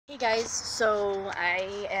Hey guys, so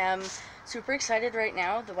I am super excited right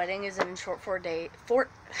now. The wedding is in four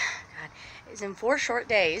short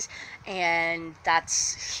days, and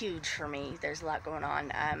that's huge for me. There's a lot going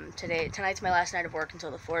on. Tonight's my last night of work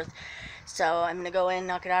until the 4th, so I'm gonna go in,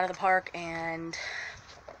 knock it out of the park, and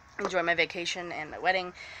enjoy my vacation and my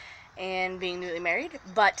wedding and being newly married.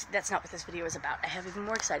 But that's not what this video is about. I have even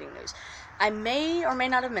more exciting news. I may or may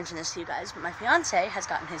not have mentioned this to you guys, but my fiance has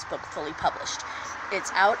gotten his book fully published. It's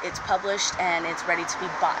out, it's published, and it's ready to be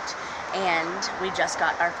bought. And we just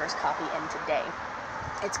got our first copy in today.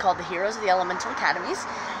 It's called The Heroes of the Elemental Academies,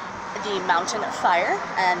 The Mountain of Fire,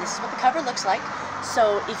 and this is what the cover looks like.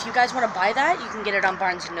 So if you guys want to buy that, you can get it on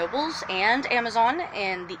Barnes & Nobles and Amazon,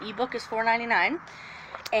 and the ebook is $4.99,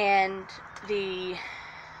 and the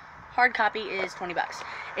hard copy is $20.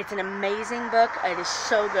 It's an amazing book. It is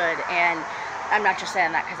so good, and I'm not just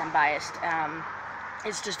saying that because I'm biased.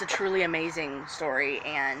 It's just a truly amazing story,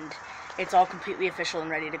 and it's all completely official and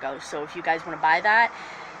ready to go. So if you guys want to buy that,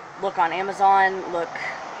 look on Amazon, look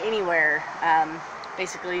anywhere.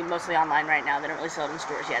 Basically, mostly online right now. They don't really sell it in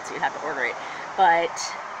stores yet, so you'd have to order it. But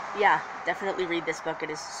yeah, definitely read this book. It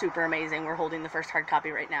is super amazing. We're holding the first hard copy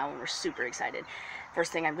right now, and we're super excited.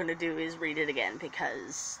 First thing I'm going to do is read it again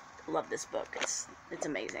because I love this book. It's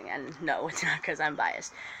amazing, and no, it's not because I'm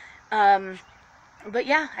biased. But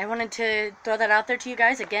yeah, I wanted to throw that out there to you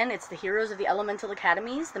guys. Again, it's The Heroes of the Elemental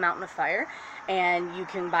Academies, The Mountain of Fire, and you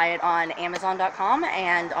can buy it on Amazon.com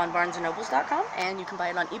and on BarnesandNobles.com, and you can buy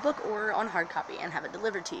it on ebook or on hard copy and have it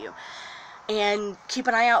delivered to you. And keep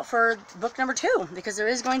an eye out for book number 2, because there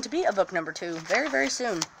is going to be a book number 2 very, very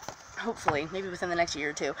soon. Hopefully, maybe within the next year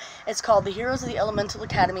or two. It's called The Heroes of the Elemental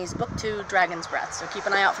Academies, Book 2, Dragon's Breath, so keep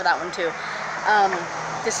an eye out for that one too.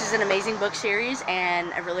 This is an amazing book series,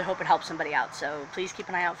 and I really hope it helps somebody out, so please keep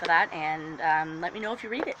an eye out for that, and let me know if you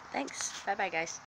read it. Thanks. Bye-bye, guys.